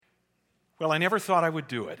Well, I never thought I would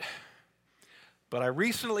do it, but I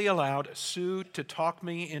recently allowed Sue to talk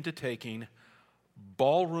me into taking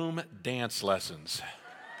ballroom dance lessons.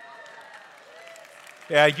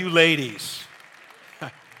 Yeah, you ladies.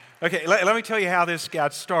 Okay, let me tell you how this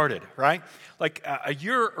got started, right? Like a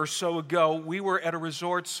year or so ago, we were at a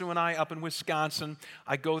resort, Sue and I, up in Wisconsin.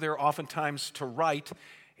 I go there oftentimes to write.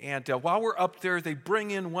 And while we're up there, they bring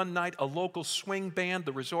in one night a local swing band,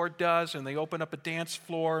 the resort does, and they open up a dance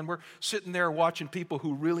floor. And we're sitting there watching people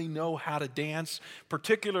who really know how to dance.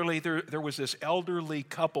 Particularly, there was this elderly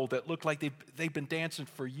couple that looked like they've been dancing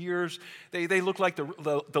for years. They looked like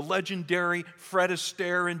the legendary Fred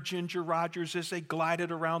Astaire and Ginger Rogers as they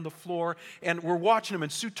glided around the floor. And we're watching them,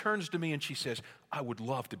 and Sue turns to me and she says, "I would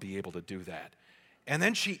love to be able to do that." And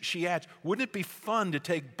then she adds, "Wouldn't it be fun to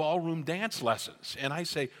take ballroom dance lessons?" And I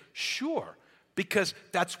say, "Sure," because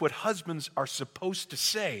that's what husbands are supposed to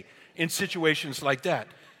say in situations like that.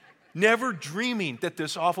 Never dreaming that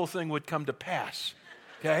this awful thing would come to pass,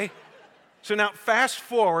 okay? So now fast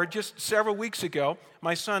forward, just several weeks ago,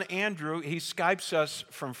 my son Andrew, he Skypes us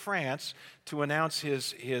from France to announce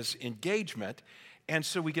his engagement. And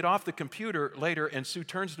so we get off the computer later, and Sue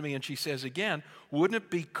turns to me and she says again, "Wouldn't it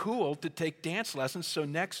be cool to take dance lessons so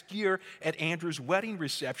next year at Andrew's wedding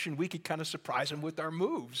reception we could kind of surprise him with our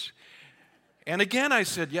moves?" And again I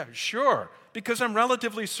said, "Yeah, sure," because I'm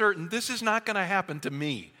relatively certain this is not going to happen to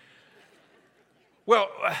me. Well,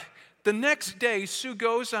 the next day Sue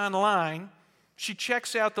goes online, she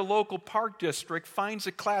checks out the local park district, finds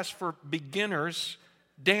a class for beginners,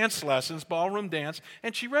 dance lessons, ballroom dance,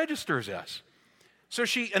 and she registers us. So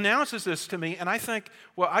she announces this to me, and I think,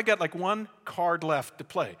 well, I got like one card left to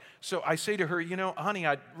play. So I say to her, "Honey,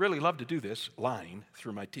 I'd really love to do this," lying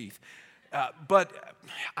through my teeth, but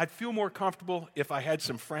I'd feel more comfortable if I had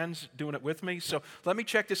some friends doing it with me. So let me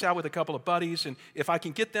check this out with a couple of buddies, and if I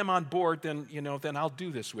can get them on board, then I'll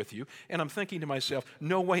do this with you. And I'm thinking to myself,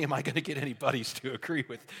 no way am I going to get any buddies to agree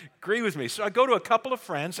with me. So I go to a couple of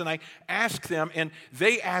friends, and I ask them, and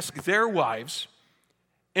they ask their wives.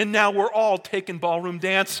 And now we're all taking ballroom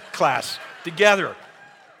dance class together.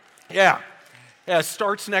 Yeah, it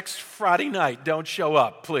starts next Friday night. Don't show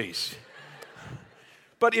up, please.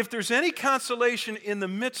 But if there's any consolation in the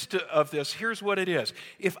midst of this, here's what it is.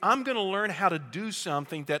 If I'm going to learn how to do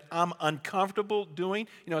something that I'm uncomfortable doing,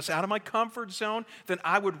 it's out of my comfort zone, then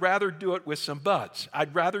I would rather do it with some buds.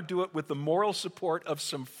 I'd rather do it with the moral support of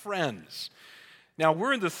some friends. Now,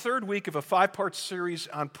 we're in the third week of a 5-part series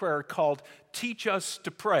on prayer called Teach Us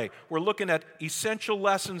to Pray. We're looking at essential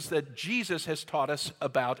lessons that Jesus has taught us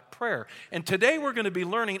about prayer. And today we're going to be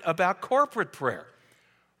learning about corporate prayer.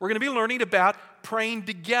 We're going to be learning about praying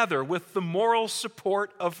together with the moral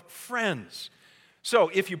support of friends. So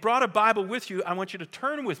if you brought a Bible with you, I want you to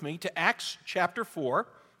turn with me to Acts chapter 4.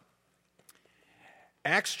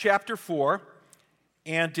 Acts chapter 4.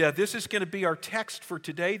 And this is going to be our text for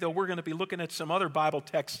today, though we're going to be looking at some other Bible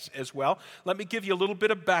texts as well. Let me give you a little bit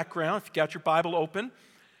of background, if you got your Bible open.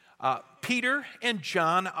 Peter and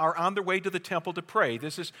John are on their way to the temple to pray.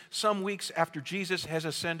 This is some weeks after Jesus has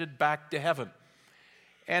ascended back to heaven.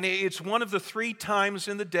 And it's one of the 3 times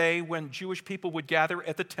in the day when Jewish people would gather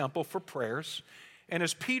at the temple for prayers. And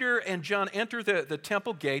as Peter and John enter the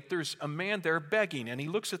temple gate, there's a man there begging, and he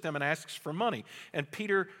looks at them and asks for money. And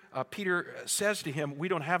Peter says to him, "We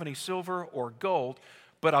don't have any silver or gold,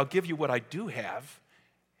 but I'll give you what I do have."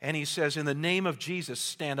 And he says, "In the name of Jesus,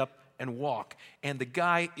 stand up and walk." And the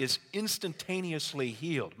guy is instantaneously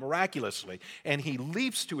healed, miraculously. And he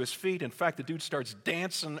leaps to his feet. In fact, the dude starts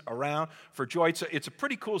dancing around for joy. It's a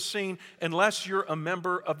pretty cool scene, unless you're a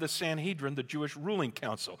member of the Sanhedrin, the Jewish ruling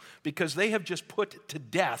council, because they have just put to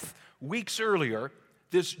death weeks earlier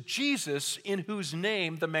this Jesus in whose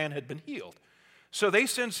name the man had been healed. So they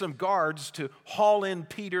send some guards to haul in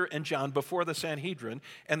Peter and John before the Sanhedrin,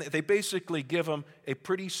 and they basically give them a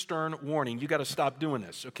pretty stern warning. You got to stop doing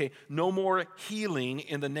this, okay? No more healing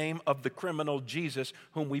in the name of the criminal Jesus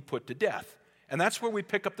whom we put to death. And that's where we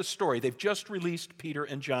pick up the story. They've just released Peter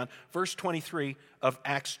and John, verse 23 of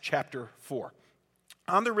Acts chapter 4.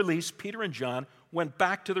 On the release, Peter and John went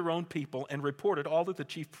back to their own people and reported all that the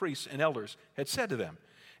chief priests and elders had said to them.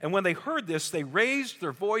 And when they heard this, they raised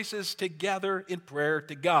their voices together in prayer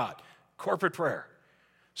to God. Corporate prayer.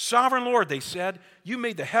 "Sovereign Lord," they said, "you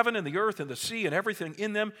made the heaven and the earth and the sea and everything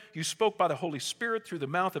in them. You spoke by the Holy Spirit through the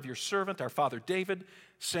mouth of your servant, our father David,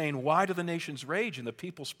 saying, 'Why do the nations rage and the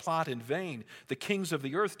peoples plot in vain? The kings of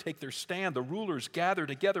the earth take their stand. The rulers gather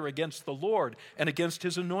together against the Lord and against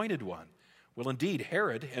his anointed one. Well, indeed,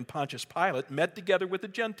 Herod and Pontius Pilate met together with the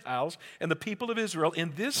Gentiles and the people of Israel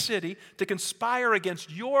in this city to conspire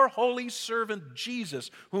against your holy servant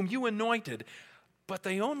Jesus, whom you anointed. But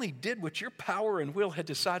they only did what your power and will had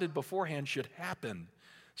decided beforehand should happen.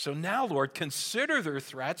 So now, Lord, consider their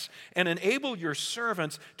threats and enable your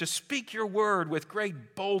servants to speak your word with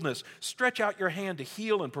great boldness. Stretch out your hand to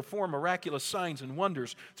heal and perform miraculous signs and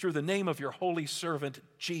wonders through the name of your holy servant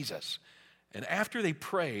Jesus. And after they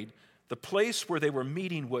prayed, the place where they were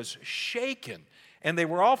meeting was shaken, and they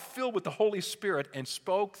were all filled with the Holy Spirit and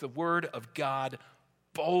spoke the word of God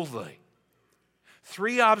boldly.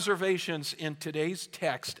 3 observations in today's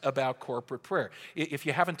text about corporate prayer. If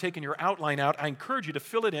you haven't taken your outline out, I encourage you to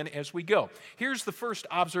fill it in as we go. Here's the first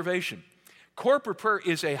observation. Corporate prayer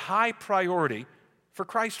is a high priority for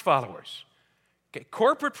Christ followers. Okay,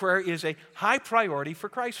 corporate prayer is a high priority for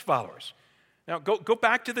Christ followers. Now, go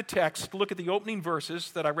back to the text, look at the opening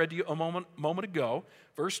verses that I read to you a moment ago.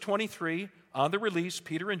 Verse 23, on the release,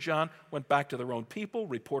 Peter and John went back to their own people,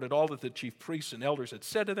 reported all that the chief priests and elders had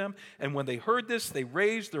said to them, and when they heard this, they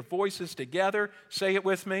raised their voices together, say it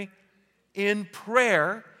with me, in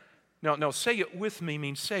prayer. No, say it with me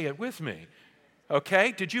means say it with me.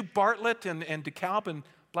 Okay? Did you Bartlett and DeKalb and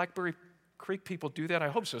Blackberry Creek people do that? I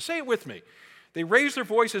hope so. Say it with me. They raised their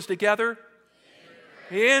voices together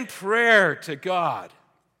in prayer to God.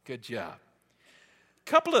 Good job. A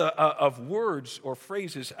couple of words or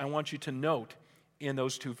phrases I want you to note in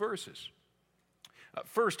those 2 verses.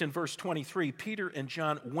 First, in verse 23, Peter and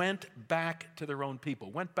John went back to their own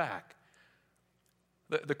people. Went back.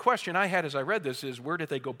 The question I had as I read this is, where did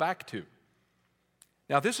they go back to?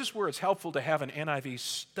 Now, this is where it's helpful to have an NIV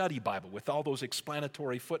study Bible with all those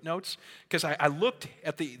explanatory footnotes, because I looked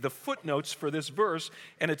at the footnotes for this verse,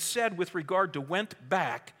 and it said with regard to went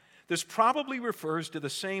back, this probably refers to the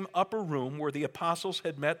same upper room where the apostles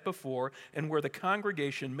had met before and where the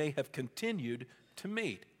congregation may have continued to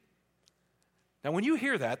meet. Now, when you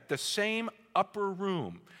hear that, the same upper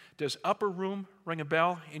room, does upper room ring a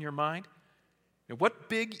bell in your mind? Now, what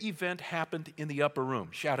big event happened in the upper room?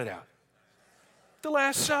 Shout it out. The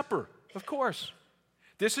Last Supper, of course.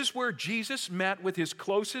 This is where Jesus met with his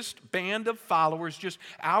closest band of followers just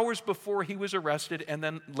hours before he was arrested and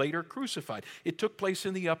then later crucified. It took place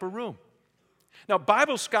in the upper room. Now,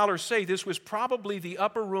 Bible scholars say this was probably the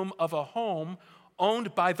upper room of a home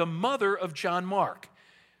owned by the mother of John Mark.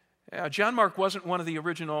 John Mark wasn't one of the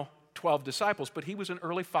original 12 disciples, but he was an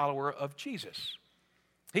early follower of Jesus.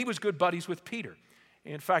 He was good buddies with Peter.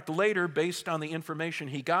 In fact, later, based on the information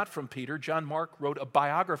he got from Peter, John Mark wrote a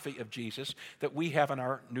biography of Jesus that we have in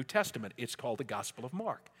our New Testament. It's called the Gospel of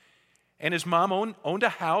Mark. And his mom owned a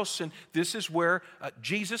house, and this is where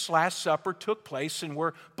Jesus' Last Supper took place and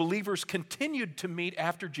where believers continued to meet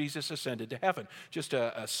after Jesus ascended to heaven. Just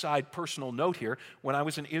a side personal note here. When I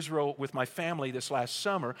was in Israel with my family this last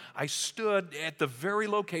summer, I stood at the very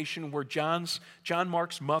location where John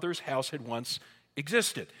Mark's mother's house had once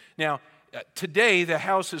existed. Now, today, the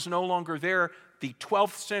house is no longer there. The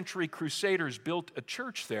 12th century Crusaders built a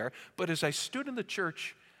church there. But as I stood in the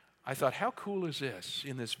church, I thought, how cool is this?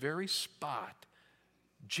 In this very spot,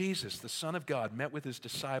 Jesus, the Son of God, met with his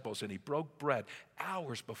disciples and he broke bread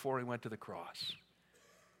hours before he went to the cross.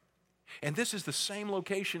 And this is the same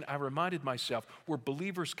location, I reminded myself, where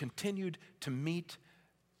believers continued to meet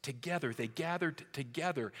together. They gathered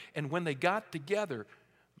together. And when they got together,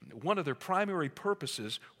 one of their primary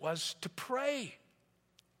purposes was to pray.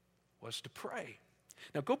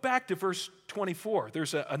 Now go back to verse 24.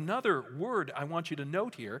 There's another word I want you to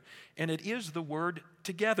note here, and it is the word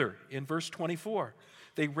together in verse 24.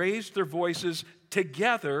 They raised their voices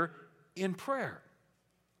together in prayer.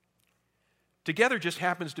 Together just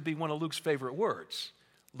happens to be one of Luke's favorite words.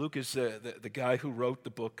 Luke is the guy who wrote the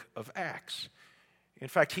book of Acts. In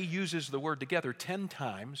fact, he uses the word together 10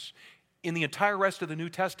 times. In the entire rest of the New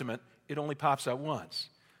Testament, it only pops out once.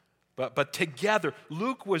 But together,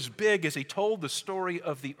 Luke was big as he told the story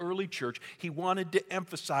of the early church. He wanted to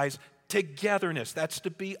emphasize togetherness. That's to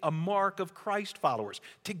be a mark of Christ followers.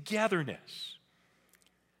 Togetherness.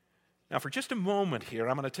 Now, for just a moment here,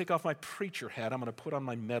 I'm going to take off my preacher hat. I'm going to put on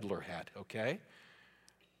my meddler hat, okay?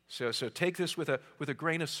 So take this with a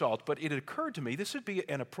grain of salt. But it occurred to me this would be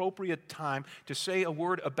an appropriate time to say a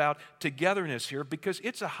word about togetherness here because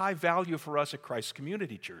it's a high value for us at Christ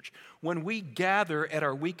Community Church. When we gather at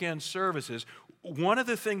our weekend services, one of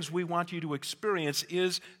the things we want you to experience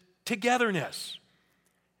is togetherness.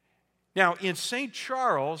 Now, in St.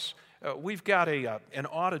 Charles, we've got an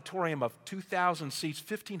auditorium of 2,000 seats,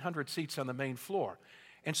 1,500 seats on the main floor.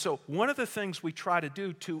 And so one of the things we try to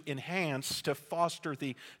do to enhance, to foster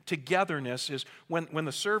the togetherness is when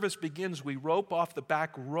the service begins, we rope off the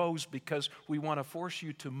back rows because we want to force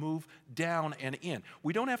you to move down and in.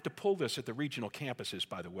 We don't have to pull this at the regional campuses,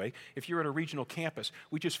 by the way. If you're at a regional campus,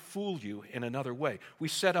 we just fool you in another way. We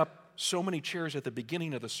set up so many chairs at the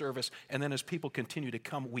beginning of the service, and then as people continue to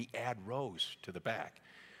come, we add rows to the back.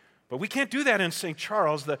 But we can't do that in St.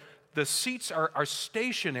 Charles. The seats are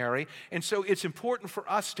stationary, and so it's important for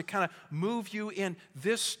us to kind of move you in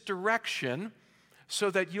this direction so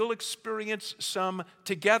that you'll experience some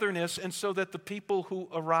togetherness and so that the people who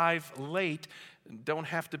arrive late don't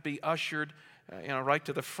have to be ushered right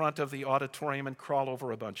to the front of the auditorium and crawl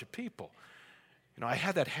over a bunch of people. I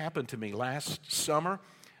had that happen to me last summer.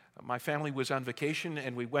 My family was on vacation,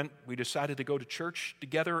 and we decided to go to church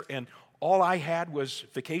together, and all I had was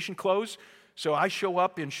vacation clothes. So I show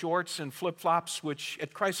up in shorts and flip-flops, which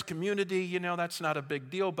at Christ Community, that's not a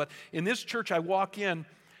big deal. But in this church I walk in,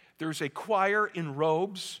 there's a choir in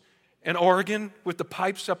robes, an organ with the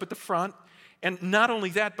pipes up at the front. And not only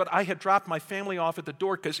that, but I had dropped my family off at the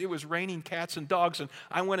door because it was raining cats and dogs. And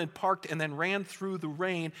I went and parked and then ran through the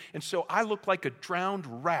rain. And so I looked like a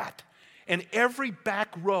drowned rat. And every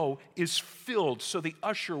back row is filled, so the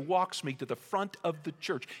usher walks me to the front of the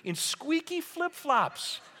church in squeaky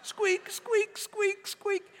flip-flops. Squeak, squeak, squeak,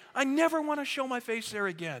 squeak. I never want to show my face there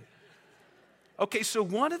again. Okay, so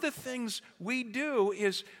one of the things we do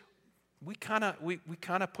is we kind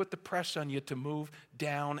of put the press on you to move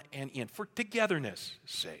down and in for togetherness'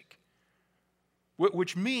 sake.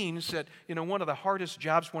 Which means that, one of the hardest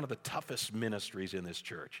jobs, one of the toughest ministries in this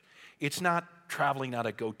church, it's not traveling on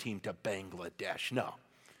a Go Team to Bangladesh, no.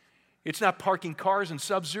 It's not parking cars in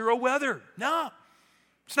sub-zero weather, no.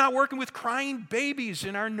 It's not working with crying babies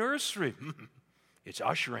in our nursery. It's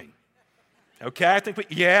ushering. Okay, I think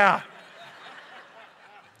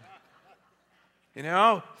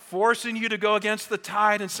forcing you to go against the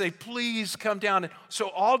tide and say, please come down. And so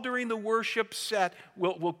all during the worship set,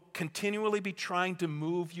 we'll continually be trying to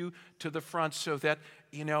move you to the front so that,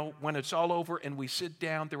 when it's all over and we sit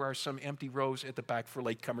down, there are some empty rows at the back for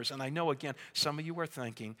latecomers. And I know, again, some of you are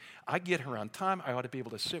thinking, I get here on time. I ought to be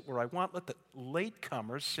able to sit where I want. Let the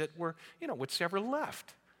latecomers sit where, what's ever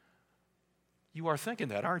left. You are thinking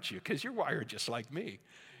that, aren't you? Because you're wired just like me.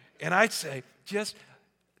 And I'd say, just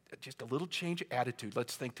a little change of attitude.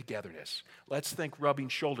 Let's think togetherness. Let's think rubbing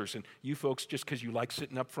shoulders. And you folks, just because you like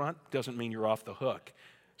sitting up front doesn't mean you're off the hook.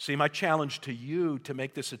 See, my challenge to you to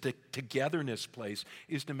make this a togetherness place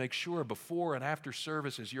is to make sure before and after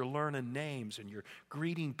services you're learning names and you're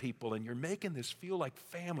greeting people and you're making this feel like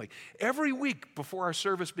family. Every week before our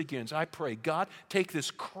service begins, I pray, God, take this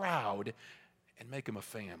crowd and make them a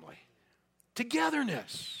family.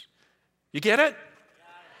 Togetherness. You get it?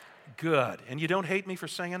 Good. And you don't hate me for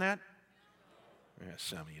saying that? Yeah,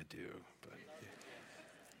 some of you do.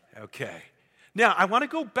 But okay. Now, I want to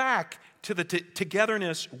go back to the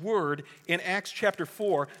togetherness word in Acts chapter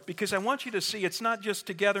 4 because I want you to see it's not just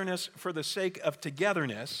togetherness for the sake of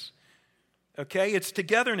togetherness. Okay? It's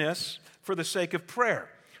togetherness for the sake of prayer.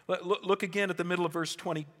 Look again at the middle of verse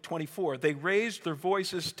 24. They raised their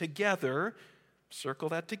voices together, circle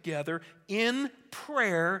that together, in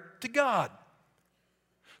prayer to God.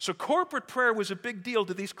 So corporate prayer was a big deal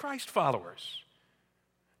to these Christ followers.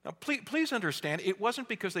 Now, please understand, it wasn't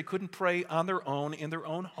because they couldn't pray on their own in their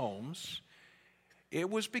own homes. It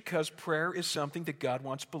was because prayer is something that God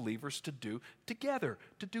wants believers to do together,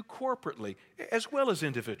 to do corporately, as well as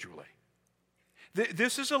individually.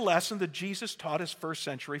 This is a lesson that Jesus taught his first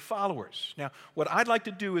century followers. Now, what I'd like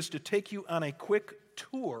to do is to take you on a quick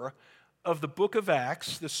tour of the book of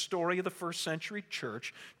Acts, the story of the first century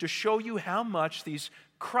church, to show you how much these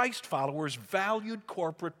Christ followers valued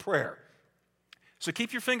corporate prayer. So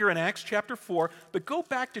keep your finger in Acts chapter 4, but go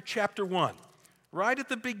back to chapter 1, right at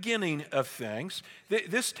the beginning of things.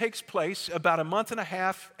 This takes place about a month and a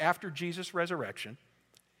half after Jesus' resurrection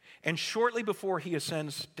and shortly before he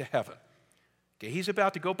ascends to heaven. Okay, he's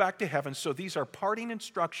about to go back to heaven, so these are parting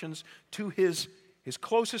instructions to his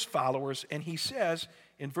closest followers, and he says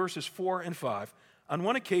in verses 4 and 5, on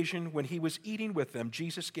one occasion when he was eating with them,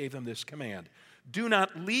 Jesus gave them this command: do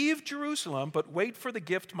not leave Jerusalem, but wait for the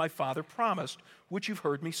gift my Father promised, which you've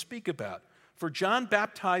heard me speak about. For John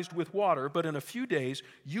baptized with water, but in a few days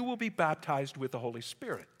you will be baptized with the Holy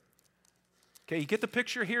Spirit. Okay, you get the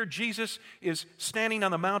picture here? Jesus is standing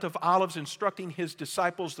on the Mount of Olives instructing his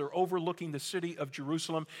disciples. They're overlooking the city of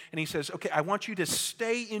Jerusalem. And he says, okay, I want you to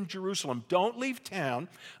stay in Jerusalem. Don't leave town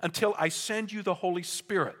until I send you the Holy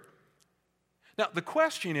Spirit. Now, the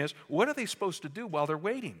question is, what are they supposed to do while they're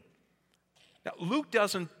waiting? Now, Luke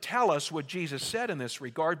doesn't tell us what Jesus said in this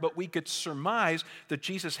regard, but we could surmise that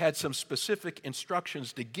Jesus had some specific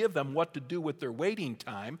instructions to give them what to do with their waiting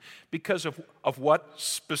time because of what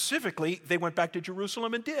specifically they went back to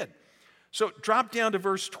Jerusalem and did. So drop down to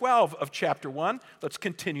verse 12 of chapter 1. Let's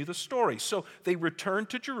continue the story. So they returned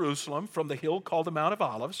to Jerusalem from the hill called the Mount of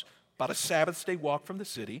Olives, about a Sabbath's day walk from the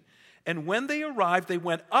city. And when they arrived, they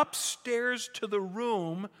went upstairs to the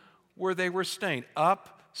room where they were staying.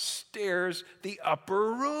 Upstairs, the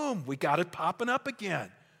upper room. We got it popping up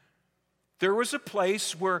again. There was a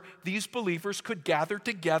place where these believers could gather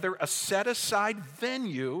together, a set-aside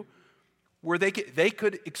venue where they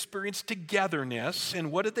could experience togetherness.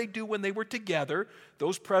 And what did they do when they were together?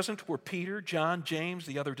 Those present were Peter, John, James,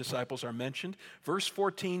 the other disciples are mentioned. Verse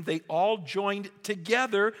 14, they all joined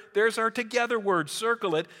together. There's our together word,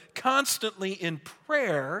 circle it, constantly in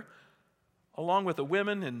prayer, along with the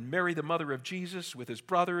women and Mary, the mother of Jesus, with his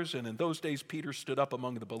brothers. And in those days, Peter stood up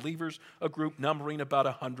among the believers, a group numbering about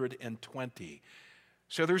 120.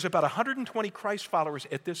 So there's about 120 Christ followers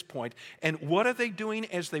at this point. And what are they doing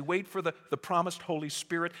as they wait for the promised Holy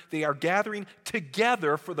Spirit? They are gathering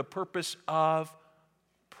together for the purpose of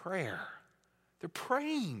prayer. They're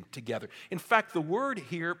praying together. In fact, the word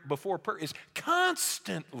here before prayer is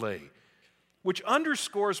constantly, which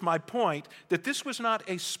underscores my point that this was not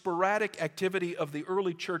a sporadic activity of the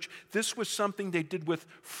early church. This was something they did with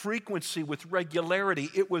frequency, with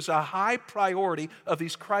regularity. It was a high priority of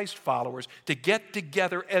these Christ followers to get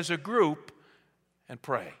together as a group and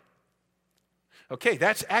pray. Okay,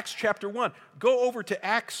 that's Acts chapter 1. Go over to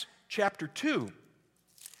Acts chapter 2.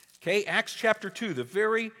 Okay, Acts chapter 2, the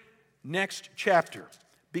very next chapter,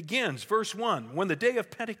 begins, verse 1. When the day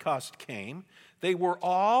of Pentecost came, they were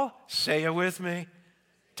all, say it with me,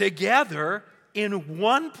 together in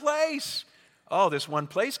one place. Oh, this one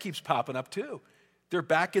place keeps popping up too. They're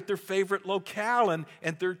back at their favorite locale and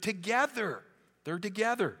they're together. They're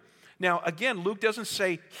together. Now, again, Luke doesn't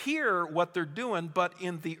say here what they're doing, but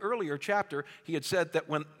in the earlier chapter, he had said that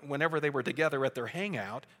whenever they were together at their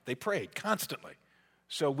hangout, they prayed constantly.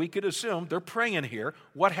 So we could assume they're praying here.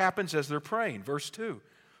 What happens as they're praying? Verse 2.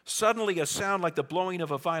 Suddenly a sound like the blowing of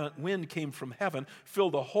a violent wind came from heaven,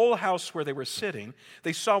 filled the whole house where they were sitting.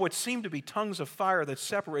 They saw what seemed to be tongues of fire that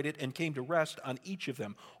separated and came to rest on each of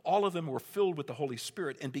them. All of them were filled with the Holy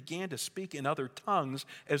Spirit and began to speak in other tongues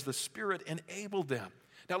as the Spirit enabled them.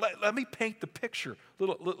 Now let me paint the picture a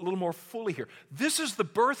little more fully here. This is the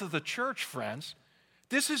birth of the church, friends.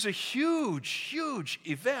 This is a huge, huge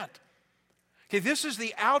event. Okay, this is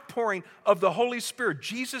the outpouring of the Holy Spirit,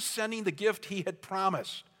 Jesus sending the gift he had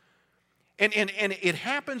promised. And it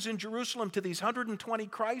happens in Jerusalem to these 120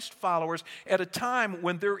 Christ followers at a time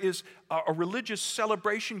when there is a religious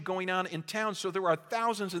celebration going on in town. So there are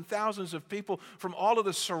thousands and thousands of people from all of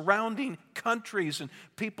the surrounding countries and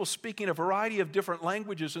people speaking a variety of different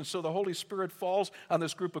languages. And so the Holy Spirit falls on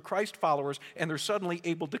this group of Christ followers and they're suddenly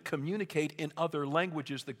able to communicate in other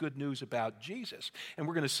languages the good news about Jesus. And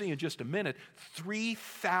we're going to see in just a minute,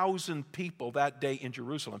 3,000 people that day in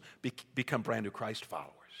Jerusalem become brand new Christ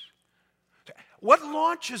followers. What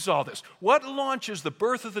launches all this? What launches the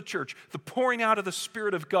birth of the church, the pouring out of the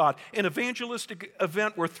Spirit of God, an evangelistic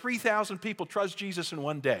event where 3,000 people trust Jesus in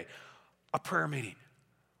one day? A prayer meeting.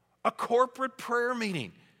 A corporate prayer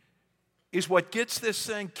meeting is what gets this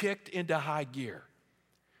thing kicked into high gear.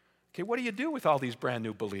 Okay, what do you do with all these brand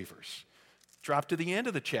new believers? Drop to the end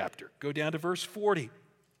of the chapter. Go down to verse 40.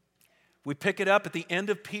 We pick it up at the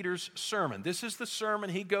end of Peter's sermon. This is the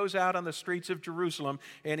sermon. He goes out on the streets of Jerusalem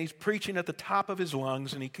and he's preaching at the top of his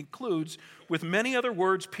lungs, and he concludes with many other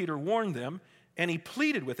words Peter warned them, and he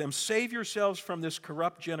pleaded with them, save yourselves from this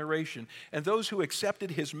corrupt generation. And those who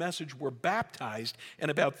accepted his message were baptized,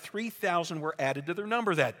 and about 3,000 were added to their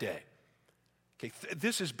number that day. Okay,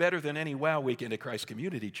 this is better than any wow weekend at Christ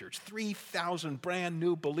Community Church. 3,000 brand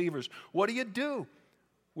new believers. What do you do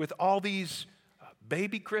with all these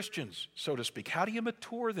baby Christians, so to speak? How do you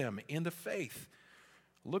mature them in the faith?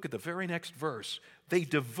 Look at the very next verse. They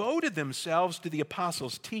devoted themselves to the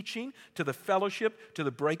apostles' teaching, to the fellowship, to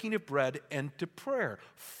the breaking of bread, and to prayer.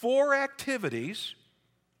 4 activities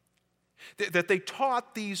that they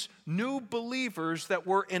taught these new believers that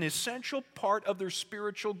were an essential part of their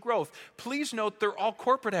spiritual growth. Please note they're all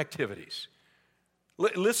corporate activities.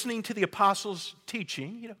 Listening to the apostles'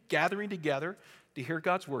 teaching, gathering together to hear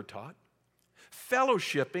God's word taught.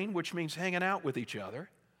 Fellowshipping, which means hanging out with each other.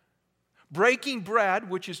 Breaking bread,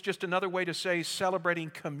 which is just another way to say celebrating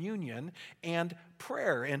communion. And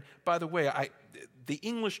prayer. And by the way, the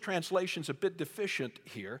English translation's a bit deficient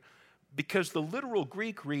here because the literal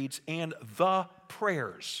Greek reads, and the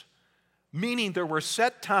prayers. Meaning there were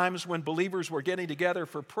set times when believers were getting together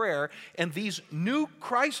for prayer, and these new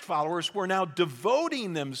Christ followers were now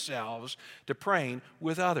devoting themselves to praying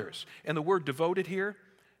with others. And the word devoted here,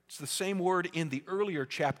 it's the same word in the earlier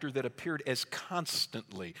chapter that appeared as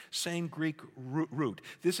constantly, same Greek root.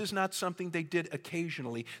 This is not something they did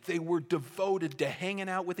occasionally. They were devoted to hanging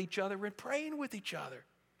out with each other and praying with each other.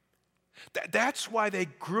 That's why they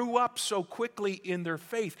grew up so quickly in their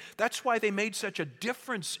faith. That's why they made such a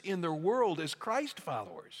difference in their world as Christ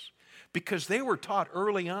followers, because they were taught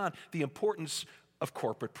early on the importance of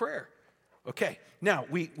corporate prayer. Okay, now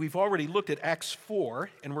we've already looked at Acts 4,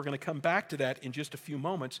 and we're going to come back to that in just a few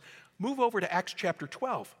moments. Move over to Acts chapter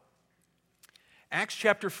 12. Acts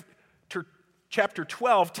chapter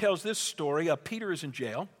 12 tells this story. Peter is in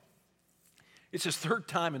jail. It's his third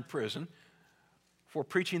time in prison for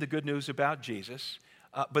preaching the good news about Jesus.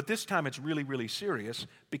 But this time it's really, really serious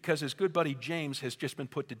because his good buddy James has just been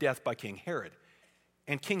put to death by King Herod.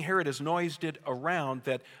 And King Herod has noised it around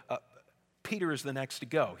that Peter is the next to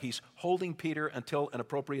go. He's holding Peter until an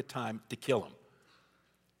appropriate time to kill him.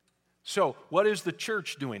 So what is the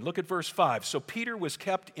church doing? Look at verse 5. So Peter was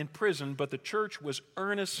kept in prison, but the church was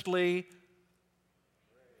earnestly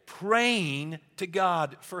praying to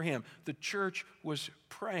God for him. The church was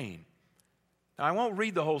praying. Now, I won't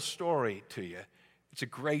read the whole story to you. It's a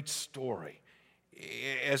great story.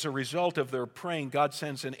 As a result of their praying, God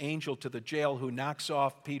sends an angel to the jail who knocks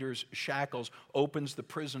off Peter's shackles, opens the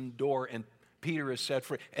prison door, and Peter is set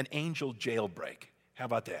free. An angel jailbreak. How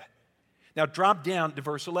about that? Now drop down to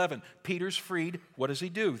verse 11. Peter's freed. What does he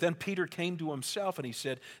do? Then Peter came to himself and he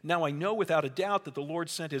said, "Now I know without a doubt that the Lord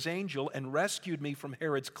sent his angel and rescued me from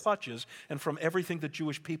Herod's clutches and from everything the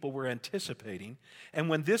Jewish people were anticipating. And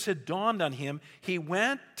when this had dawned on him, he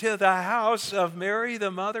went to the house of Mary, the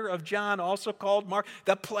mother of John, also called Mark."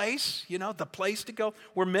 The place, the place to go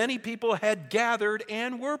where many people had gathered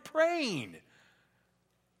and were praying.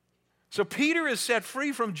 So Peter is set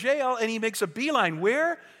free from jail and he makes a beeline.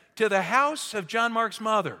 Where? To the house of John Mark's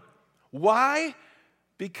mother. Why?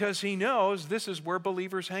 Because he knows this is where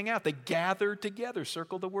believers hang out. They gather together.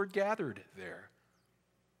 Circle the word gathered there.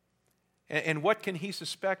 And what can he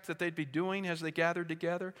suspect that they'd be doing as they gathered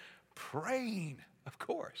together? Praying, of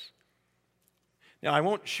course. Now, I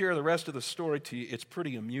won't share the rest of the story to you. It's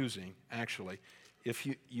pretty amusing, actually. If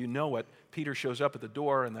you know it, Peter shows up at the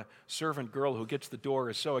door, and the servant girl who gets the door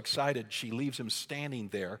is so excited she leaves him standing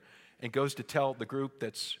there and goes to tell the group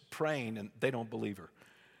that's praying, and they don't believe her.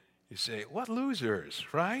 You say, what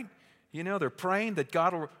losers, right? They're praying that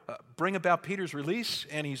God will bring about Peter's release,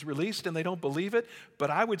 and he's released, and they don't believe it. But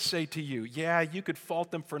I would say to you, yeah, you could fault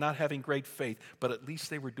them for not having great faith, but at least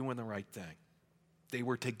they were doing the right thing. They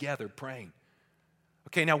were together praying.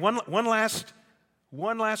 Okay, now one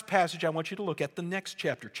last passage I want you to look at, the next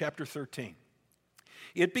chapter, chapter 13.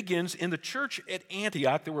 It begins, in the church at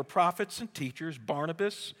Antioch, there were prophets and teachers,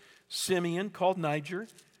 Barnabas, Simeon, called Niger,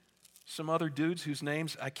 some other dudes whose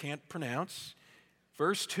names I can't pronounce.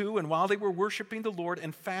 Verse 2, and while they were worshiping the Lord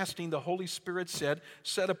and fasting, the Holy Spirit said,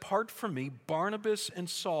 "Set apart for me Barnabas and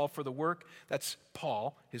Saul for the work," that's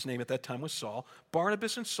Paul, his name at that time was Saul,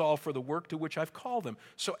 "Barnabas and Saul for the work to which I've called them."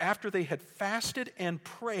 So after they had fasted and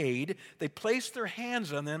prayed, they placed their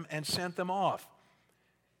hands on them and sent them off.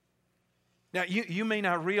 Now, you may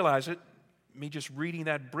not realize it, me just reading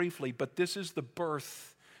that briefly, but this is the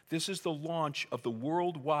birth, this is the launch of the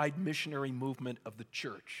worldwide missionary movement of the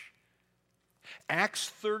church. Acts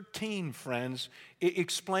 13, friends, it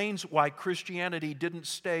explains why Christianity didn't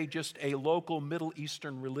stay just a local Middle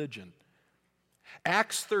Eastern religion.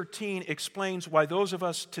 Acts 13 explains why those of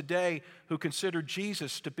us today who consider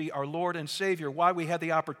Jesus to be our Lord and Savior, why we had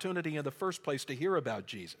the opportunity in the first place to hear about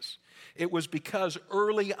Jesus. It was because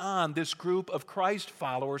early on this group of Christ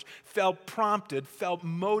followers felt prompted, felt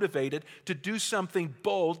motivated to do something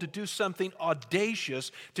bold, to do something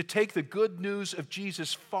audacious, to take the good news of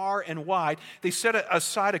Jesus far and wide. They set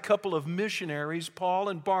aside a couple of missionaries, Paul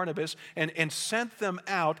and Barnabas, and sent them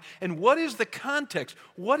out. And what is the context?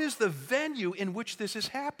 What is the venue in which this is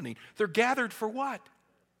happening? They're gathered for what?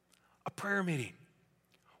 A prayer meeting.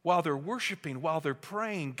 While they're worshiping, while they're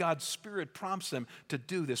praying, God's Spirit prompts them to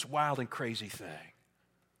do this wild and crazy thing.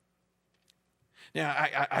 Now,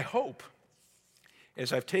 I hope,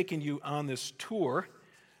 as I've taken you on this tour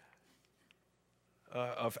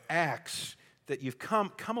of Acts, that you've come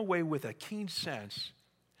away with a keen sense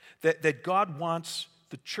that God wants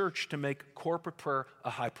the church to make corporate prayer a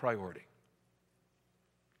high priority.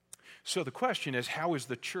 So the question is, how is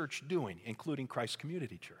the church doing, including Christ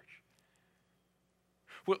Community Church?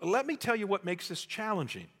 Well, let me tell you what makes this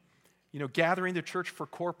challenging. Gathering the church for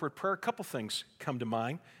corporate prayer, a couple things come to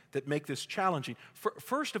mind that make this challenging.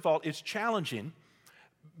 First of all, it's challenging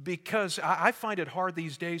because I find it hard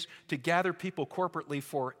these days to gather people corporately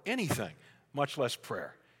for anything, much less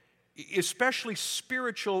prayer, especially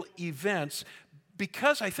spiritual events,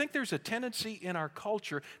 because I think there's a tendency in our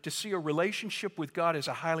culture to see a relationship with God as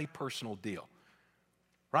a highly personal deal,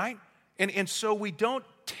 right? And so we don't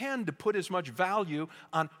tend to put as much value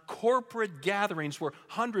on corporate gatherings where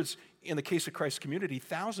hundreds, in the case of Christ's community,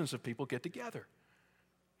 thousands of people get together.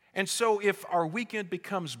 And so if our weekend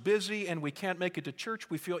becomes busy and we can't make it to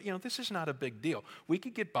church, we feel, this is not a big deal. We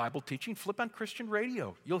could get Bible teaching, flip on Christian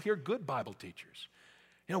radio. You'll hear good Bible teachers.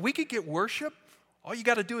 We could get worship. All you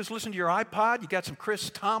got to do is listen to your iPod. You got some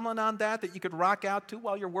Chris Tomlin on that you could rock out to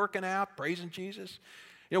while you're working out, praising Jesus.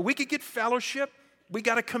 We could get fellowship. We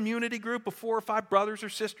got a community group of 4 or 5 brothers or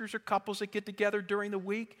sisters or couples that get together during the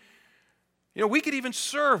week. We could even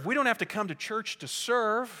serve. We don't have to come to church to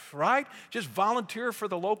serve, right? Just volunteer for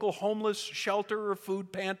the local homeless shelter or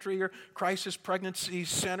food pantry or crisis pregnancy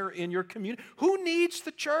center in your community. Who needs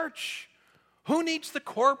the church? Who needs the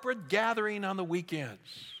corporate gathering on the weekends?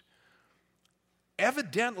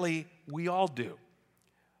 Evidently, we all do,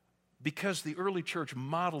 because the early church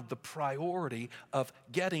modeled the priority of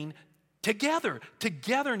getting together.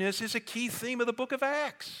 Togetherness is a key theme of the book of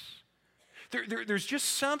Acts. There's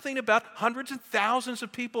just something about hundreds and thousands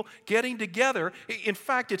of people getting together. In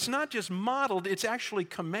fact, it's not just modeled, it's actually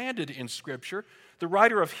commanded in Scripture. The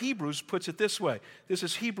writer of Hebrews puts it this way. This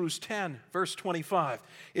is Hebrews 10, verse 25.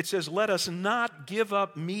 It says, "Let us not give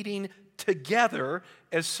up meeting together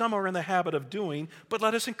as some are in the habit of doing, but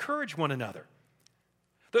let us encourage one another."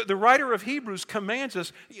 The writer of Hebrews commands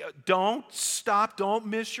us, don't stop, don't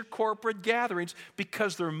miss your corporate gatherings,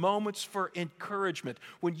 because they're moments for encouragement.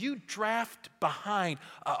 When you draft behind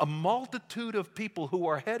a multitude of people who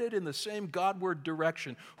are headed in the same Godward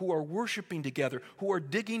direction, who are worshiping together, who are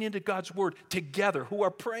digging into God's Word together, who are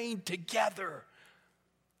praying together,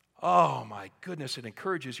 oh my goodness, it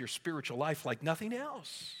encourages your spiritual life like nothing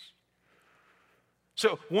else.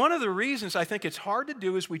 So one of the reasons I think it's hard to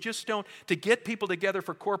do is to get people together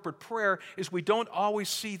for corporate prayer is we don't always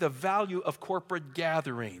see the value of corporate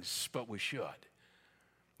gatherings, but we should.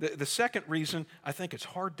 The second reason I think it's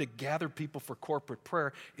hard to gather people for corporate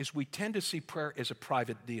prayer is we tend to see prayer as a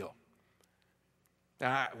private deal.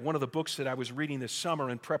 One of the books that I was reading this summer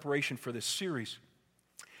in preparation for this series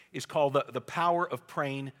is called The Power of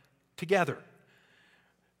Praying Together.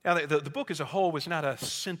 Now, the book as a whole was not a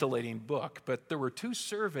scintillating book, but there were 2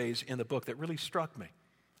 surveys in the book that really struck me.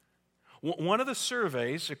 One of the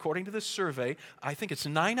surveys, according to this survey, I think it's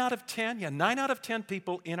 9 out of 10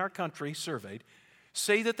 people in our country surveyed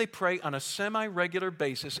say that they pray on a semi-regular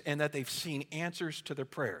basis and that they've seen answers to their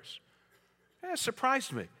prayers. It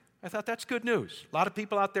surprised me. I thought that's good news. A lot of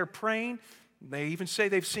people out there praying. They even say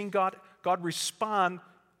they've seen God respond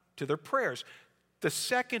to their prayers. The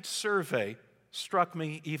second survey struck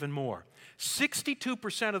me even more.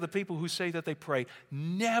 62% of the people who say that they pray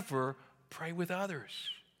never pray with others.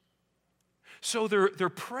 So they're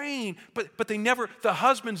praying, but the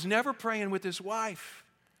husband's never praying with his wife.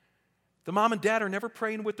 The mom and dad are never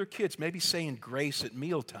praying with their kids, maybe saying grace at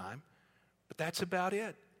mealtime, but that's about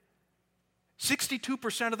it.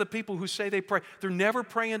 62% of the people who say they pray, they're never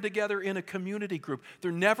praying together in a community group.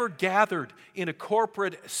 They're never gathered in a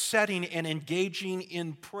corporate setting and engaging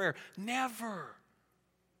in prayer. Never.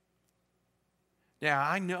 Now,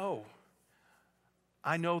 I know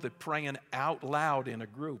that praying out loud in a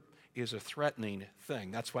group is a threatening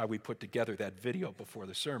thing. That's why we put together that video before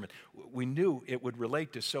the sermon. We knew it would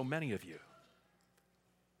relate to so many of you.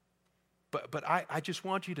 But I just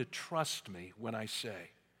want you to trust me when I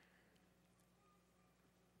say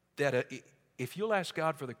that if you'll ask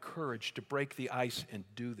God for the courage to break the ice and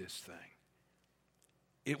do this thing,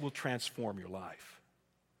 it will transform your life.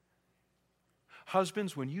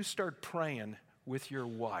 Husbands, when you start praying with your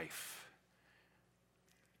wife,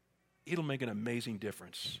 it'll make an amazing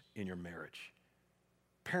difference in your marriage.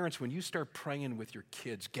 Parents, when you start praying with your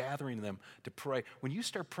kids, gathering them to pray, when you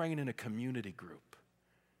start praying in a community group,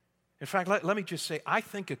 in fact, let me just say, I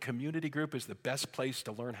think a community group is the best place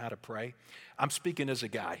to learn how to pray. I'm speaking as a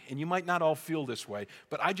guy, and you might not all feel this way,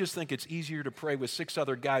 but I just think it's easier to pray with 6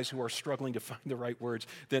 other guys who are struggling to find the right words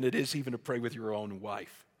than it is even to pray with your own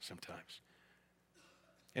wife sometimes.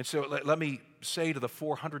 And so let me say to the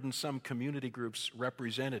 400 and some community groups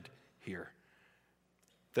represented here,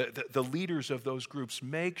 the leaders of those groups,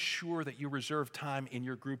 make sure that you reserve time in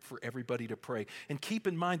your group for everybody to pray. And keep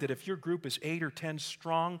in mind that if your group is 8 or 10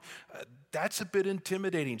 strong, that's a bit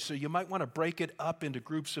intimidating. So you might want to break it up into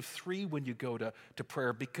groups of 3 when you go to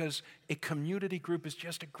prayer, because a community group is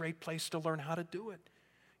just a great place to learn how to do it.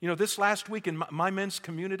 You know, this last week in my men's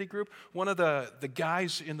community group, one of the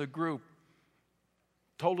guys in the group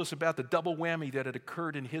told us about the double whammy that had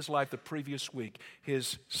occurred in his life the previous week.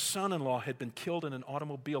 His son-in-law had been killed in an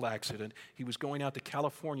automobile accident. He was going out to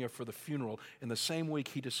California for the funeral. And the same week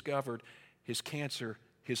he discovered his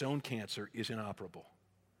own cancer, is inoperable.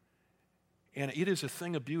 And it is a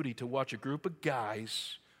thing of beauty to watch a group of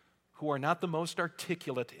guys who are not the most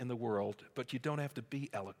articulate in the world, but you don't have to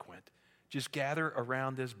be eloquent. Just gather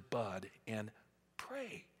around this bud and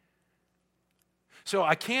pray. So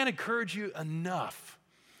I can't encourage you enough.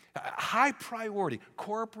 High priority,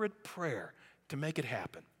 corporate prayer to make it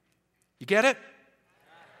happen. You get it?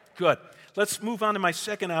 Good. Let's move on to my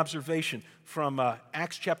second observation from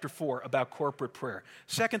Acts chapter 4 about corporate prayer.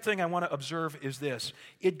 Second thing I want to observe is this.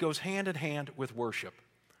 It goes hand in hand with worship.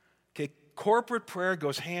 Okay, corporate prayer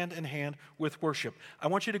goes hand in hand with worship. I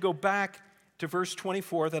want you to go back to verse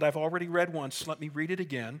 24 that I've already read once. Let me read it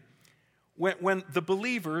again. When the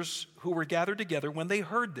believers who were gathered together, when they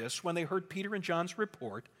heard this, when they heard Peter and John's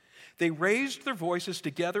report, they raised their voices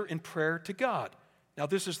together in prayer to God. Now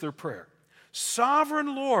this is their prayer.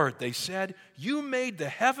 Sovereign Lord, they said, you made the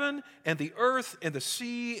heaven and the earth and the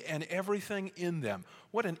sea and everything in them.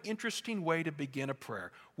 What an interesting way to begin a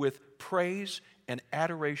prayer, with praise and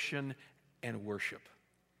adoration and worship.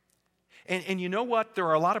 And you know what? There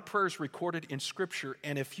are a lot of prayers recorded in Scripture,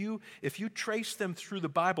 and if you trace them through the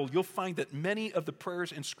Bible, you'll find that many of the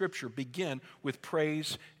prayers in Scripture begin with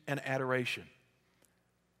praise and adoration.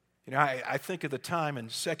 You know, I think of the time in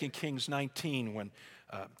 2 Kings 19 when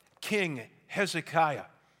King Hezekiah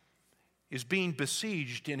is being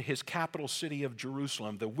besieged in his capital city of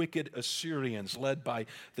Jerusalem. The wicked Assyrians, led by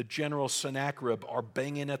the general Sennacherib, are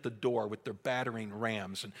banging at the door with their battering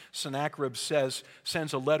rams. And Sennacherib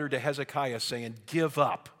sends a letter to Hezekiah saying, give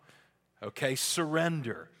up, okay,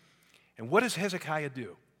 surrender. And what does Hezekiah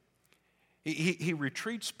do? He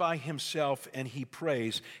retreats by himself and he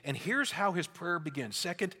prays. And here's how his prayer begins.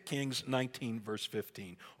 2 Kings 19, verse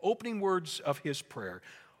 15. Opening words of his prayer.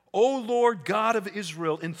 O Lord God of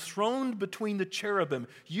Israel, enthroned between the cherubim,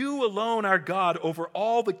 you alone are God over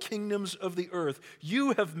all the kingdoms of the earth.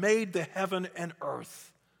 You have made the heaven and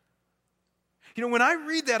earth. You know, when I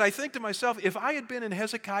read that, I think to myself, if I had been in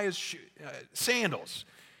Hezekiah's sandals,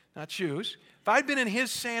 not shoes, if I'd been in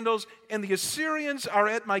his sandals and the Assyrians are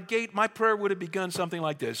at my gate, my prayer would have begun something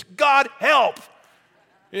like this. God, help!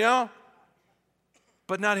 You know?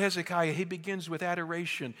 But not Hezekiah. He begins with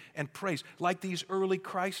adoration and praise, like these early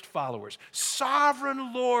Christ followers.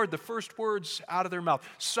 Sovereign Lord, the first words out of their mouth.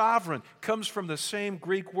 Sovereign comes from the same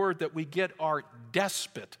Greek word that we get our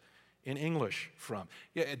despot in English from.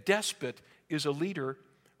 Yeah, a despot is a leader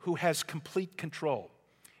who has complete control.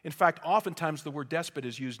 In fact, oftentimes the word despot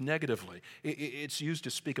is used negatively. It's used to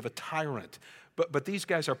speak of a tyrant. But these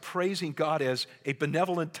guys are praising God as a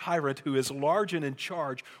benevolent tyrant who is large and in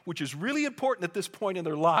charge, which is really important at this point in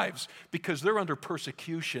their lives because they're under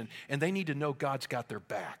persecution and they need to know God's got their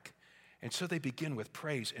back. And so they begin with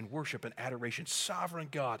praise and worship and adoration, sovereign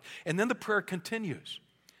God. And then the prayer continues.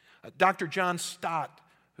 Dr. John Stott,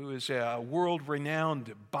 who is a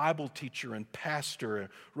world-renowned Bible teacher and pastor,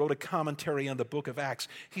 wrote a commentary on the book of Acts.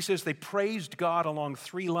 He says they praised God along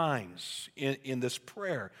 3 lines in this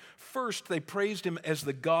prayer. First, they praised him as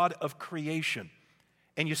the God of creation.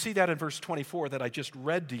 And you see that in verse 24 that I just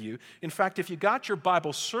read to you. In fact, if you got your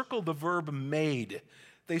Bible, circle the verb made.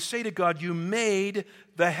 They say to God, you made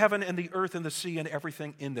the heaven and the earth and the sea and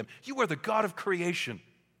everything in them. You are the God of creation.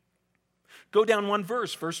 Go down one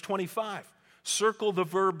verse, verse 25. Circle the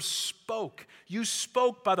verb spoke. You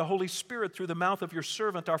spoke by the Holy Spirit through the mouth of your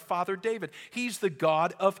servant, our father David. He's the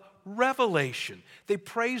God of revelation. They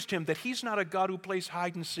praised him that he's not a God who plays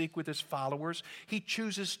hide and seek with his followers. He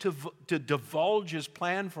chooses to divulge his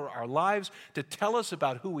plan for our lives, to tell us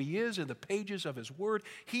about who he is in the pages of his word.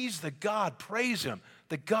 He's the God, praise him,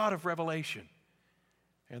 the God of revelation.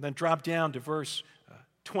 And then drop down to verse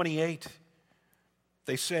 28.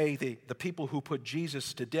 They say, the people who put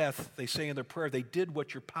Jesus to death, they say in their prayer, they did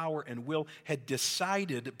what your power and will had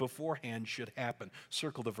decided beforehand should happen.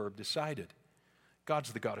 Circle the verb decided.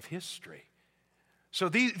 God's the God of history. So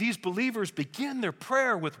these believers begin their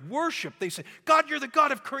prayer with worship. They say, God, you're the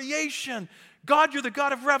God of creation. God, you're the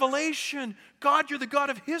God of revelation. God, you're the God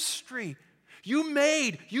of history. You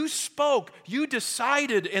made, you spoke, you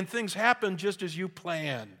decided, and things happened just as you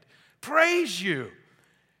planned. Praise you.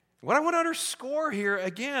 What I want to underscore here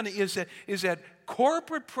again is that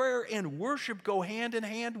corporate prayer and worship go hand in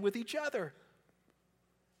hand with each other.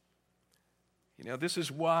 This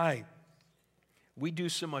is why we do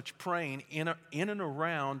so much praying in and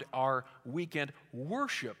around our weekend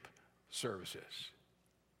worship services.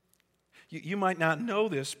 You might not know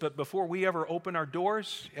this, but before we ever open our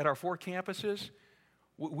doors at our 4 campuses,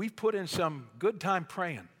 we've put in some good time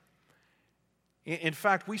praying. In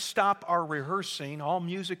fact, we stop our rehearsing. All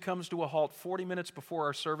music comes to a halt 40 minutes before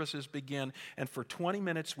our services begin, and for 20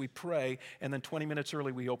 minutes we pray, and then 20 minutes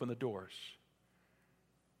early we open the doors.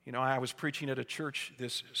 I was preaching at a church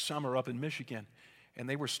this summer up in Michigan, and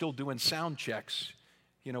they were still doing sound checks,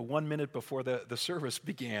 1 minute before the service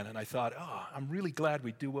began. And I thought, I'm really glad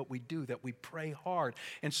we do what we do, that we pray hard.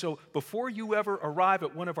 And so before you ever arrive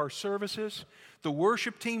at one of our services, the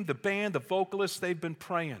worship team, the band, the vocalists, they've been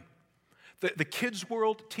praying. The Kids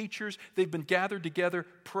World teachers, they've been gathered together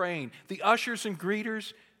praying. The ushers and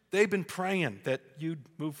greeters, they've been praying that you'd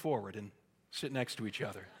move forward and sit next to each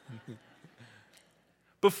other.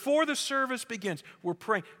 Before the service begins, we're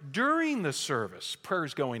praying. During the service,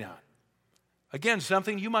 prayer's going on. Again,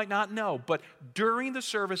 something you might not know, but during the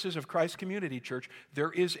services of Christ Community Church,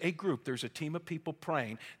 there is a group, there's a team of people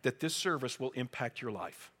praying that this service will impact your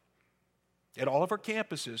life. At all of our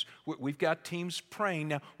campuses, we've got teams praying.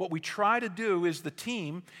 Now, what we try to do is the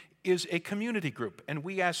team is a community group, and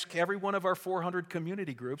we ask every one of our 400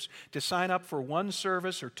 community groups to sign up for 1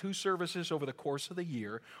 service or 2 services over the course of the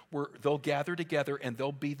year where they'll gather together and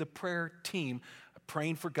they'll be the prayer team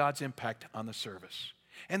praying for God's impact on the service.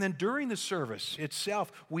 And then during the service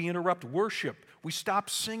itself, we interrupt worship. We stop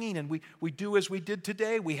singing and we do as we did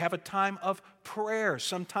today. We have a time of prayer.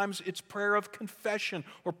 Sometimes it's prayer of confession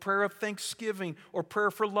or prayer of thanksgiving or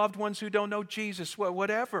prayer for loved ones who don't know Jesus,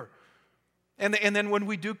 whatever. And then when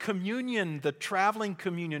we do communion, the traveling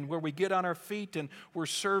communion, where we get on our feet and we're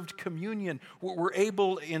served communion, we're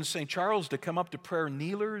able in St. Charles to come up to prayer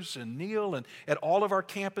kneelers and kneel. And at all of our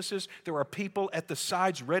campuses, there are people at the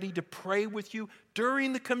sides ready to pray with you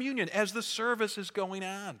during the communion as the service is going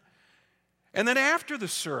on. And then after the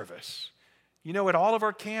service, at all of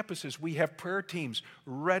our campuses, we have prayer teams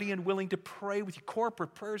ready and willing to pray with you.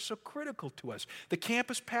 Corporate prayer is so critical to us. The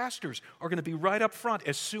campus pastors are going to be right up front,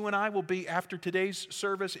 as Sue and I will be after today's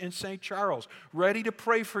service in St. Charles, ready to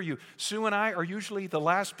pray for you. Sue and I are usually the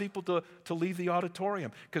last people to leave the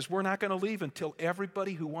auditorium because we're not going to leave until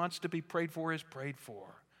everybody who wants to be prayed for is prayed for.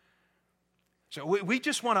 So we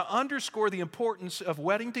just want to underscore the importance of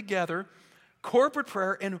wedding together corporate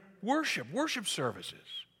prayer and worship services.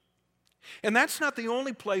 And that's not the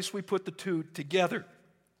only place we put the two together.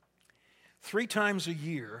 3 times a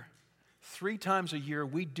year,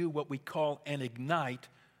 we do what we call an Ignite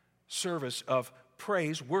service of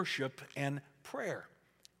praise, worship, and prayer.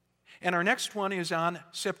 And our next one is on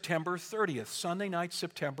September 30th, Sunday night,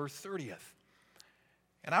 September 30th.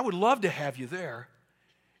 And I would love to have you there.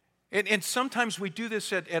 And sometimes we do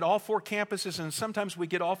this at all 4 campuses, and sometimes we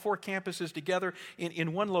get all 4 campuses together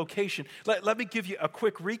in one location. Let me give you a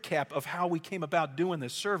quick recap of how we came about doing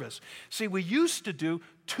this service. See, we used to do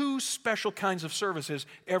 2 special kinds of services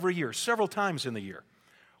every year, several times in the year.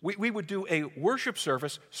 We would do a worship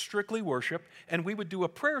service, strictly worship, and we would do a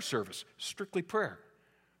prayer service, strictly prayer.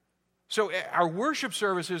 So our worship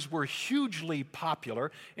services were hugely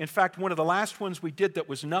popular. In fact, one of the last ones we did that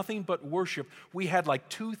was nothing but worship, we had like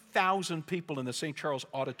 2,000 people in the St. Charles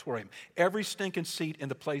Auditorium. Every stinking seat in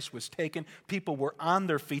the place was taken. People were on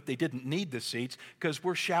their feet. They didn't need the seats because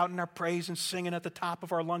we're shouting our praise and singing at the top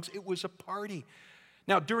of our lungs. It was a party.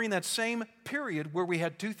 Now, during that same period where we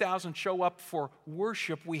had 2,000 show up for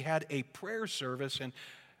worship, we had a prayer service and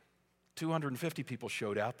 250 people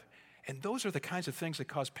showed up. And those are the kinds of things that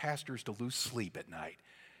cause pastors to lose sleep at night.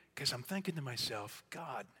 Because I'm thinking to myself,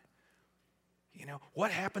 God, what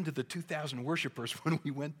happened to the 2,000 worshipers when we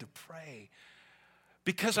went to pray?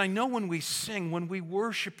 Because I know when we sing, when we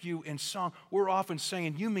worship you in song, we're often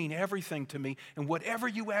saying, you mean everything to me, and whatever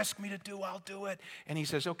you ask me to do, I'll do it. And he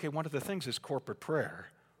says, okay, one of the things is corporate prayer.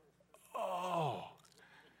 Oh.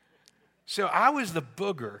 So I was the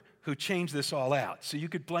booger who changed this all out. So you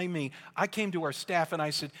could blame me. I came to our staff and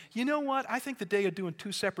I said, you know what? I think the day of doing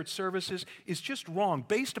 2 separate services is just wrong.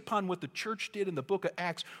 Based upon what the church did in the book of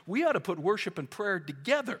Acts, we ought to put worship and prayer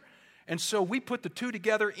together. And so we put the 2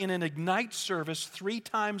 together in an Ignite service 3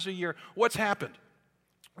 times a year. What's happened?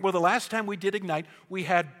 Well, the last time we did Ignite, we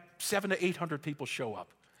had 700 to 800 people show up.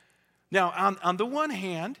 Now, on the one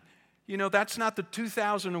hand, that's not the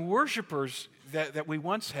 2,000 worshipers that we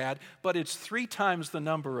once had, but it's 3 times the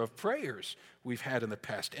number of prayers we've had in the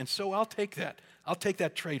past. And so I'll take that. I'll take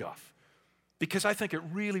that trade-off. Because I think it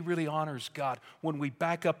really, really honors God when we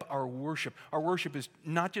back up our worship. Our worship is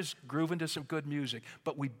not just grooving to some good music,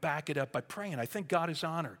 but we back it up by praying. I think God is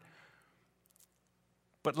honored.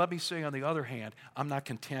 But let me say, on the other hand, I'm not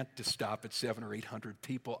content to stop at 700 or 800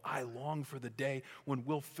 people. I long for the day when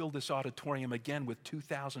we'll fill this auditorium again with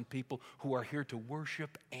 2,000 people who are here to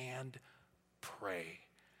worship and pray.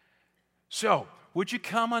 So, would you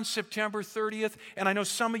come on September 30th? And I know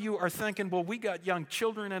some of you are thinking, well, we got young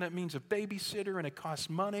children and it means a babysitter and it costs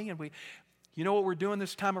money. And you know what we're doing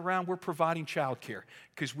this time around? We're providing childcare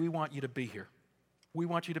because we want you to be here. We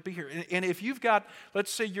want you to be here. And if you've got,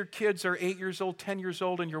 let's say your kids are 8 years old, 10 years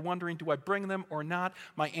old, and you're wondering, do I bring them or not?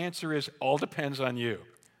 My answer is, all depends on you.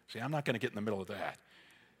 See, I'm not going to get in the middle of that.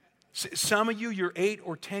 Some of you, your 8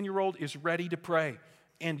 or 10-year-old is ready to pray.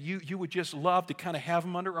 And you would just love to kind of have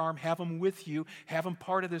them under arm, have them with you, have them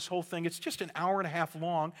part of this whole thing. It's just an hour and a half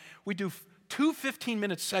long. We do 2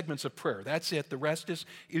 15-minute segments of prayer. That's it. The rest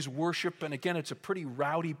is worship. And again, it's a pretty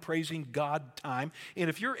rowdy praising God time.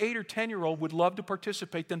 And if your 8 or 10-year-old would love to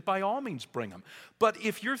participate, then by all means bring them. But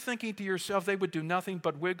if you're thinking to yourself, they would do nothing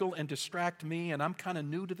but wiggle and distract me, and I'm kind of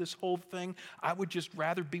new to this whole thing, I would just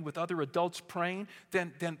rather be with other adults praying,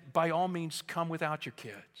 then by all means come without your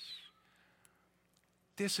kids.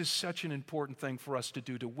 This is such an important thing for us to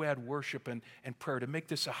do, to wed worship and prayer, to make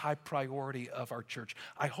this a high priority of our church.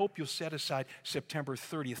 I hope you'll set aside September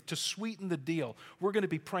 30th to sweeten the deal. We're going to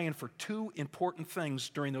be praying for 2 important things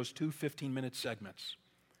during those 2 15-minute segments.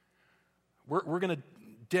 We're going to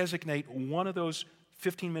designate one of those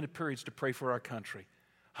 15-minute periods to pray for our country.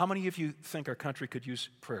 How many of you think our country could use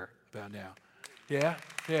prayer about now? Yeah.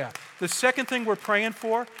 The second thing we're praying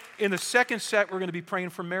for, in the second set, we're going to be praying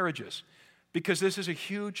for marriages. Because this is a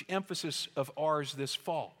huge emphasis of ours this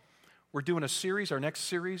fall. We're doing a series. Our next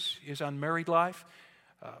series is on married life.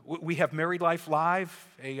 We have Married Life Live,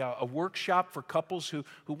 a workshop for couples who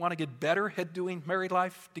want to get better at doing married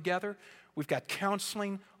life together. We've got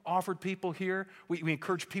counseling offered people here. We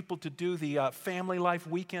encourage people to do the Family Life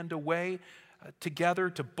Weekend Away together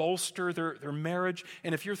to bolster their marriage.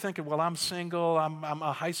 And if you're thinking, well, I'm single, I'm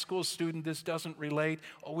a high school student, this doesn't relate.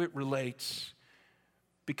 Oh, it relates.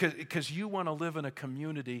 Because you want to live in a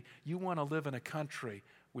community, you want to live in a country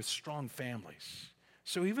with strong families.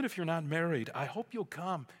 So even if you're not married, I hope you'll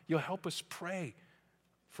come. You'll help us pray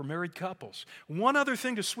for married couples. One other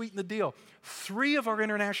thing to sweeten the deal. 3 of our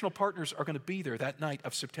international partners are going to be there that night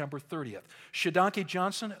of September 30th. Shadonke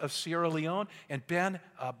Johnson of Sierra Leone and Ben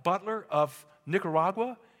Butler of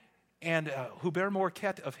Nicaragua and Hubert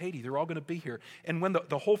Morquette of Haiti. They're all going to be here. And when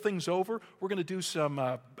the whole thing's over, we're going to do some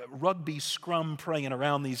rugby scrum praying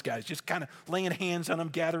around these guys, just kind of laying hands on them,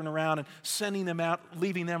 gathering around and sending them out,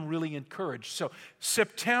 leaving them really encouraged. So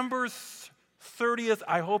September 30th,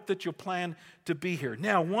 I hope that you'll plan to be here.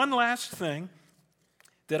 Now, one last thing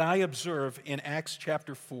that I observe in Acts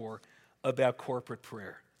chapter 4 about corporate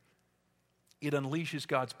prayer. It unleashes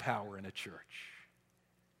God's power in a church.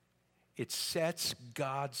 It sets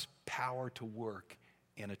God's power to work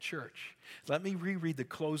in a church. Let me reread the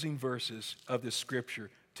closing verses of this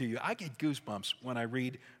scripture to you. I get goosebumps when I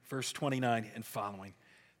read verse 29 and following.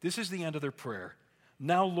 This is the end of their prayer.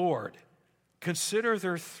 Now, Lord, consider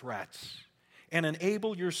their threats and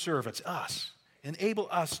enable your servants, enable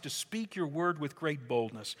us to speak your word with great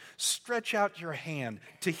boldness. Stretch out your hand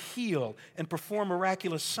to heal and perform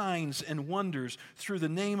miraculous signs and wonders through the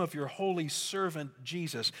name of your holy servant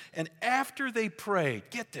Jesus. And after they prayed,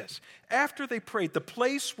 get this, after they prayed, the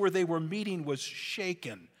place where they were meeting was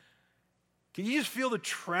shaken. Can you just feel the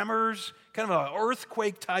tremors, kind of an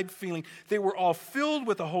earthquake type feeling? They were all filled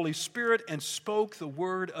with the Holy Spirit and spoke the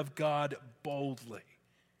word of God boldly.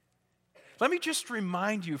 Let me just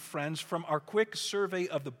remind you, friends, from our quick survey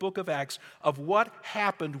of the book of Acts of what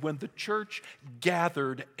happened when the church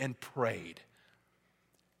gathered and prayed.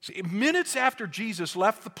 See, minutes after Jesus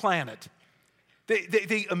left the planet,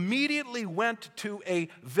 they immediately went to a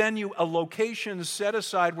venue, a location set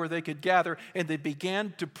aside where they could gather, and they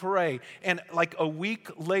began to pray. And like a week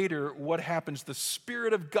later, what happens? The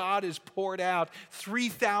Spirit of God is poured out.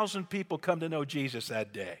 3,000 people come to know Jesus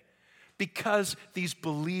that day. Because these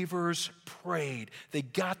believers prayed. They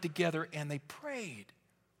got together and they prayed.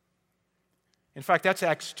 In fact, that's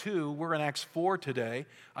Acts 2. We're in Acts 4 today.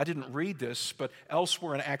 I didn't read this, but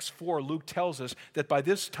elsewhere in Acts 4, Luke tells us that by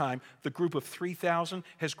this time, the group of 3,000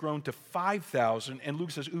 has grown to 5,000. And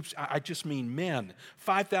Luke says, oops, I just mean men.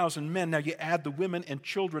 5,000 men. Now you add the women and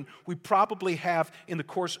children. We probably have, in the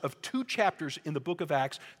course of 2 chapters in the book of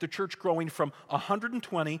Acts, the church growing from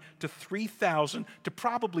 120 to 3,000 to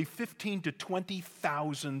probably 15 to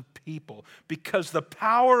 20,000 people because the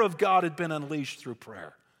power of God had been unleashed through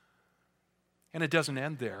prayer. And it doesn't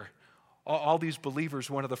end there. All these believers,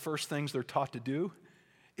 one of the first things they're taught to do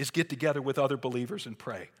is get together with other believers and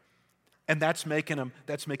pray. And that's making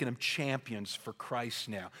them champions for Christ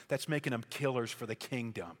now. That's making them killers for the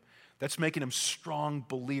kingdom. That's making them strong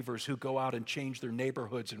believers who go out and change their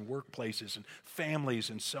neighborhoods and workplaces and families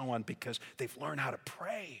and so on because they've learned how to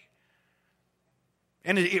pray.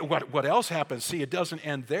 And what else happens? See, it doesn't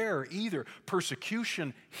end there either.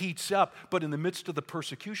 Persecution heats up, but in the midst of the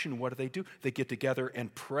persecution, what do? They get together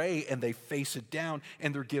and pray, and they face it down,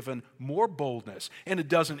 and they're given more boldness. And it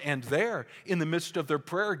doesn't end there. In the midst of their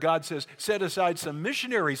prayer, God says, set aside some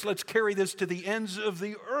missionaries. Let's carry this to the ends of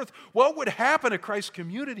the earth. What would happen at Christ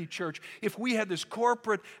Community Church if we had this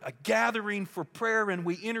corporate gathering for prayer and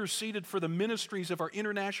we interceded for the ministries of our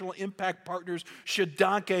international impact partners,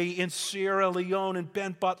 Shadake in Sierra Leone and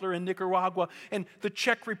Ben Butler in Nicaragua, and the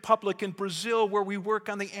Czech Republic and Brazil, where we work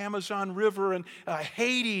on the Amazon River, and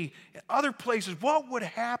Haiti, and other places. What would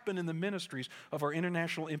happen in the ministries of our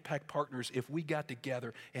international impact partners if we got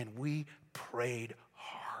together and we prayed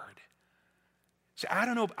hard? See, I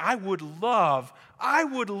don't know, I would love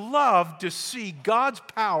to see God's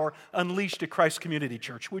power unleashed at Christ Community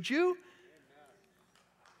Church. Would you?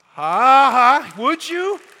 Would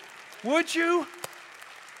you? Would you?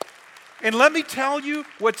 And let me tell you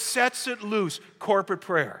what sets it loose: corporate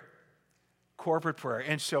prayer. Corporate prayer.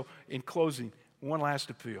 And so, in closing, one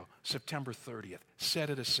last appeal. September 30th,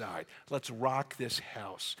 set it aside. Let's rock this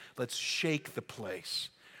house. Let's shake the place.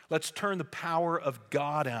 Let's turn the power of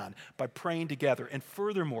God on by praying together. And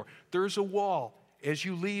furthermore, there's a wall. As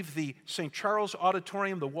you leave the St. Charles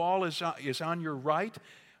Auditorium, the wall is on your right.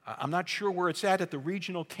 I'm not sure where it's at the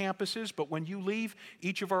regional campuses, but when you leave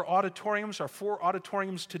each of our auditoriums, our 4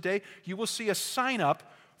 auditoriums today, you will see a sign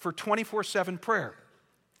up for 24/7 prayer.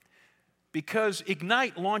 Because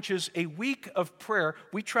Ignite launches a week of prayer,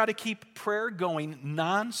 we try to keep prayer going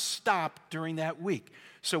nonstop during that week.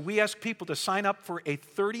 So we ask people to sign up for a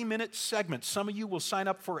 30-minute segment. Some of you will sign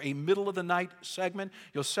up for a middle-of-the-night segment.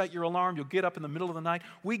 You'll set your alarm. You'll get up in the middle of the night.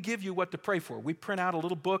 We give you what to pray for. We print out a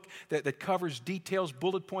little book that covers details,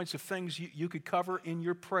 bullet points of things you could cover in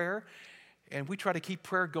your prayer. And we try to keep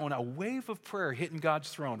prayer going, a wave of prayer hitting God's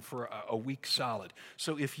throne for a week solid.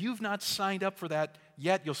 So if you've not signed up for that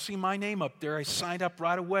yet, you'll see my name up there. I signed up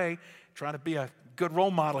right away, trying to be a good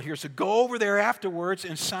role model here. So go over there afterwards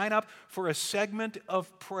and sign up for a segment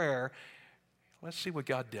of prayer. Let's see what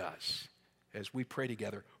God does as we pray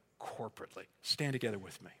together corporately. Stand together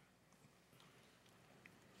with me.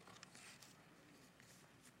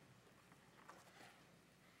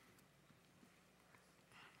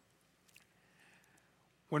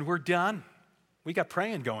 When we're done, we got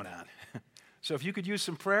praying going on. So if you could use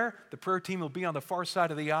some prayer, the prayer team will be on the far side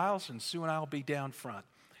of the aisles, and Sue and I will be down front.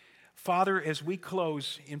 Father, as we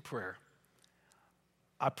close in prayer,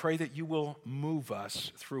 I pray that you will move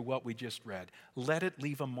us through what we just read. Let it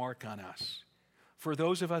leave a mark on us. For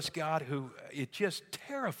those of us, God, who it just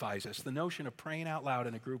terrifies us, the notion of praying out loud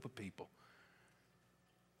in a group of people.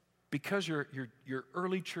 Because your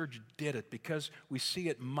early church did it, because we see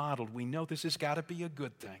it modeled, we know this has got to be a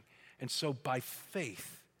good thing. And so by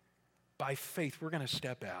faith, we're going to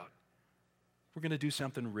step out. We're going to do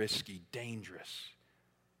something risky, dangerous.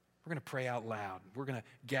 We're going to pray out loud. We're going to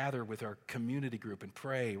gather with our community group and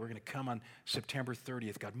pray. We're going to come on September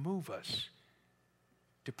 30th. God, move us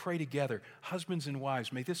to pray together. Husbands and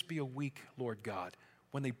wives, may this be a week, Lord God,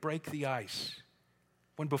 when they break the ice,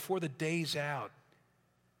 when before the day's out,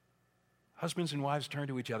 husbands and wives turn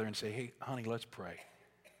to each other and say, hey, honey, let's pray.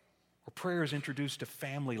 Or prayer is introduced to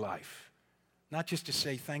family life, not just to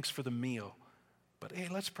say thanks for the meal, but hey,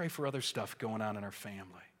 let's pray for other stuff going on in our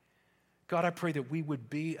family. God, I pray that we would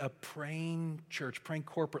be a praying church, praying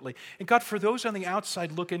corporately. And God, for those on the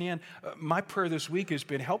outside looking in, my prayer this week has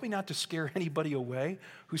been, help me not to scare anybody away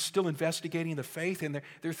who's still investigating the faith. And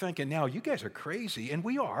they're thinking, now, you guys are crazy. And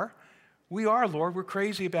we are. We are, Lord. We're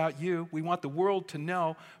crazy about you. We want the world to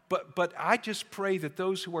know. But I just pray that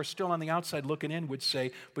those who are still on the outside looking in would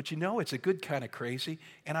say, but you know, it's a good kind of crazy.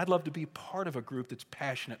 And I'd love to be part of a group that's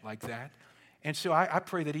passionate like that. And so I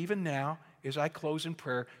pray that even now, as I close in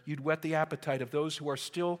prayer, you'd whet the appetite of those who are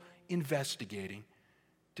still investigating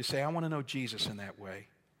to say, I want to know Jesus in that way.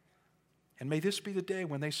 And may this be the day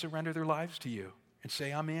when they surrender their lives to you and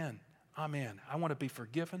say, I'm in. I'm in. I want to be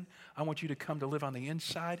forgiven. I want you to come to live on the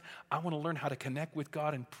inside. I want to learn how to connect with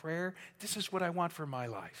God in prayer. This is what I want for my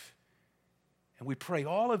life. And we pray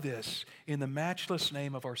all of this in the matchless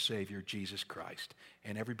name of our Savior, Jesus Christ.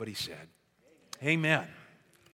 And everybody said, Amen.